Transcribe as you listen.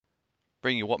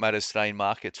Bring you what matters today in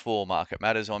markets for Market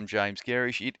Matters. I'm James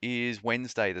Garish. It is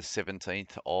Wednesday, the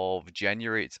 17th of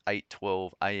January. It's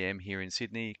 8:12 a.m. here in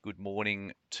Sydney. Good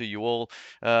morning to you all.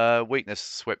 Weakness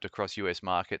swept across US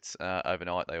markets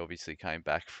overnight. They obviously came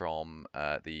back from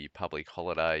the public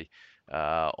holiday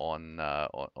on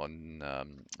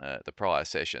the prior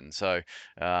session. So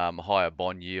higher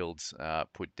bond yields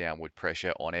put downward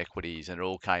pressure on equities, and it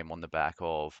all came on the back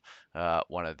of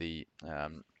one of the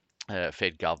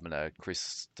Fed Governor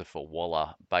Christopher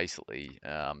Waller basically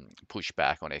pushed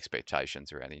back on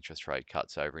expectations around interest rate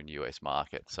cuts over in US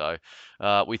market. So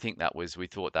we thought that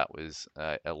was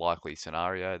a likely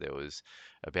scenario. There was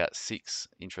about 6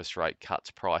 interest rate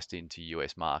cuts priced into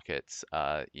US markets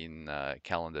in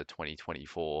calendar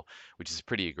 2024, which is a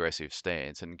pretty aggressive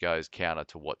stance and goes counter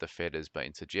to what the Fed has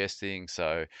been suggesting.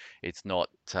 So it's not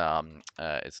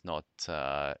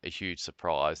a huge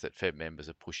surprise that Fed members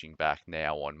are pushing back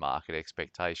now on market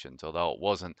expectations, although it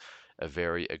wasn't a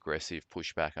very aggressive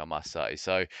pushback, I must say.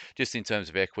 So just in terms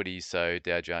of equities, so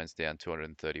Dow Jones down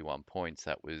 231 points,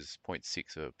 that was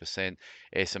 0.6%.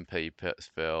 S&P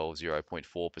fell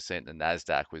 0.4%. The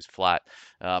Nasdaq was flat.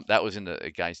 That was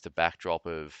against the backdrop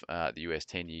of the US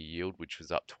 10-year yield, which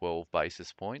was up 12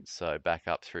 basis points, so back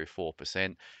up through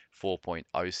 4%.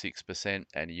 4.06%,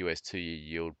 and the US 2-year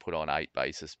yield put on 8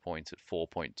 basis points at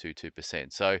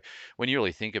 4.22%. So when you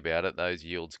really think about it, those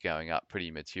yields going up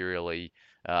pretty materially,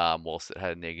 whilst it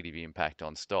had a negative impact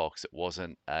on stocks, it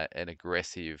wasn't an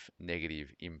aggressive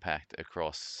negative impact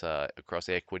across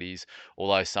equities,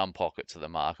 although some pockets of the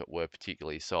market were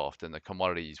particularly soft, and the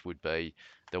commodities would be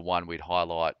the one we'd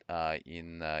highlight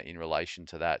in relation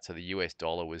to that. So the US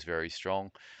dollar was very strong,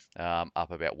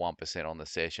 up about 1% on the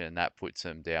session, and that put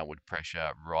some downward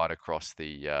pressure right across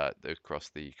the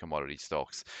commodity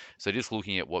stocks. So just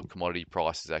looking at what commodity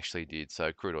prices actually did,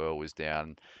 so crude oil was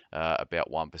down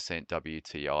about 1%.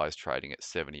 WTI is trading at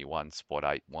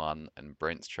 71.81, and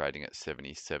Brent's trading at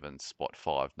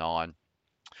 77.59.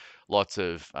 Lots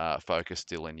of focus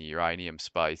still in the uranium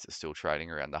space. It's still trading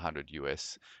around the 100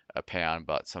 US a pound,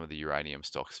 but some of the uranium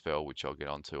stocks fell, which I'll get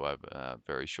onto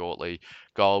very shortly.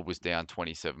 Gold was down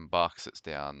 27 bucks. It's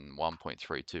down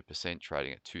 1.32%,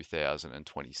 trading at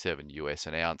 2,027 US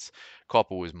an ounce.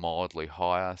 Copper was mildly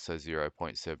higher, so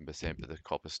 0.7%, but the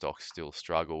copper stocks still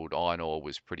struggled. Iron ore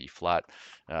was pretty flat.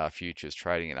 Futures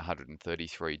trading at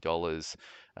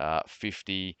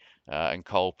 $133.50. And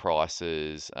coal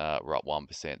prices were up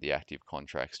 1%. The active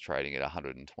contracts trading at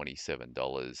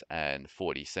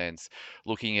 $127.40.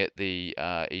 Looking at the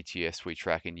ETFs we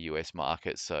track in the US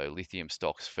market, so lithium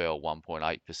stocks fell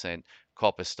 1.8%,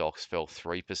 copper stocks fell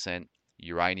 3%,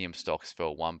 uranium stocks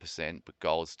fell 1%, but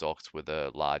gold stocks were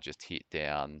the largest hit,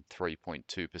 down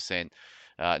 3.2%.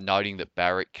 Noting that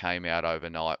Barrick came out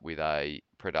overnight with a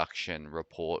production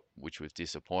report, which was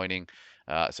disappointing.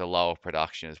 So lower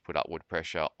production has put upward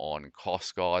pressure on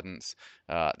cost guidance.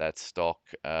 That stock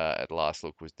at last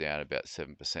look was down about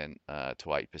 7% to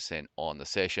 8% on the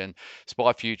session.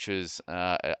 SPI futures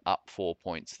up 4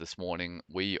 points this morning.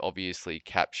 We obviously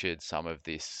captured some of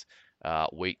this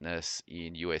weakness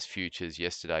in US futures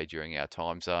yesterday during our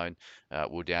time zone.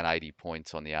 We're down 80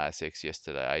 points on the ASX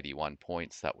yesterday, 81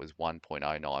 points. That was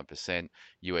 1.09%.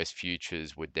 US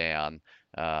futures were down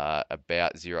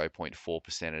about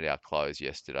 0.4% at our close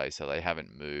yesterday, so they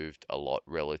haven't moved a lot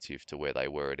relative to where they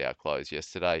were at our close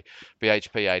yesterday.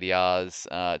 BHP ADRs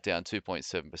down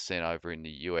 2.7% over in the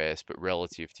US, but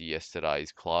relative to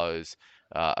yesterday's close,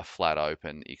 a flat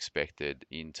open expected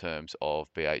in terms of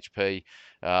BHP.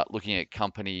 Looking at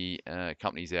companies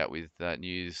out with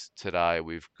news today,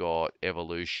 we've got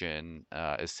Evolution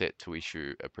is set to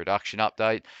issue a production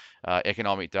update.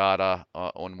 Economic data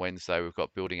on Wednesday, we've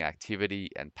got building activity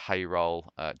and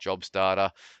payroll jobs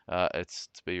data. It's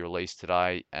to be released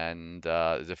today, and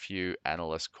there's a few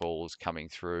analyst calls coming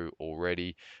through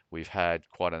already. We've had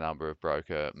quite a number of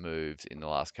broker moves in the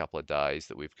last couple of days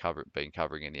that we've been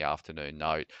covering in the afternoon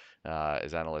note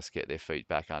as analysts get their feet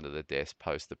back under the desk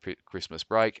post the Christmas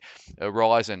break.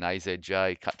 Horizon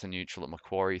AZJ cut to neutral at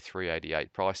Macquarie,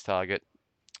 388 price target.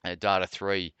 Data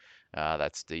 3,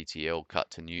 that's DTL,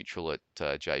 cut to neutral at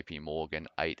JP Morgan,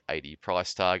 880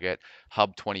 price target.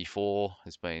 Hub 24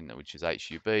 has been, which is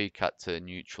HUB, cut to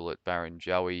neutral at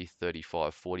Barrenjoey,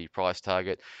 3540 price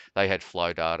target. They had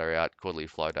flow data out, quarterly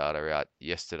flow data out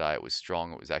yesterday. It was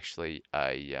strong. It was actually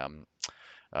a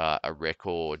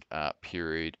record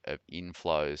period of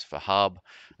inflows for Hub.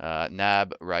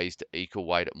 NAB raised equal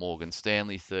weight at Morgan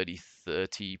Stanley,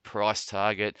 3030 price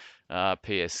target.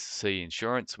 PSC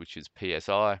Insurance, which is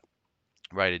PSI,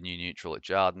 rated new neutral at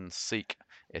Jarden. Seek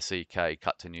SEK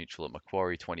cut to neutral at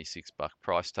Macquarie, $26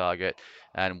 price target,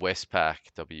 and Westpac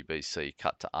WBC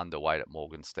cut to underweight at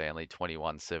Morgan Stanley,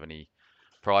 21.70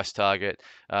 price target.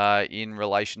 In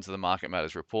relation to the Market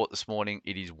Matters report this morning,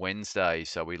 it is Wednesday,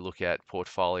 so we look at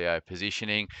portfolio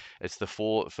positioning. It's the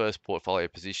first portfolio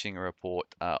positioning report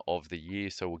of the year,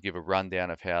 so we'll give a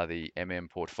rundown of how the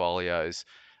portfolios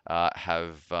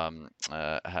have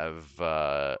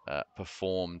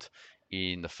performed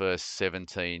in the first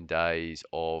 17 days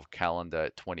of calendar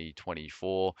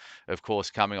 2024. Of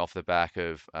course, coming off the back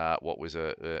of what was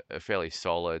a fairly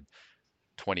solid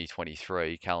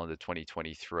 2023, calendar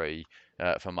 2023,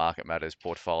 for Market Matters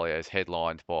portfolios,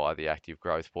 headlined by the active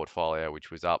growth portfolio, which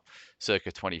was up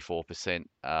circa 24%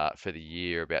 for the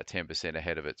year, about 10%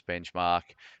 ahead of its benchmark.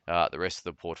 The rest of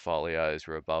the portfolios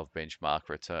were above benchmark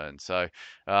returns. So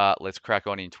let's crack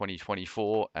on in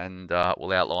 2024, and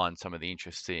we'll outline some of the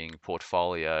interesting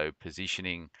portfolio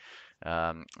positioning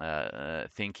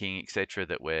thinking, etc.,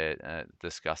 that we're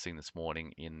discussing this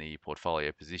morning in the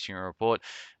portfolio positioning report.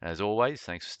 As always,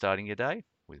 thanks for starting your day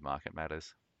with Market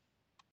Matters.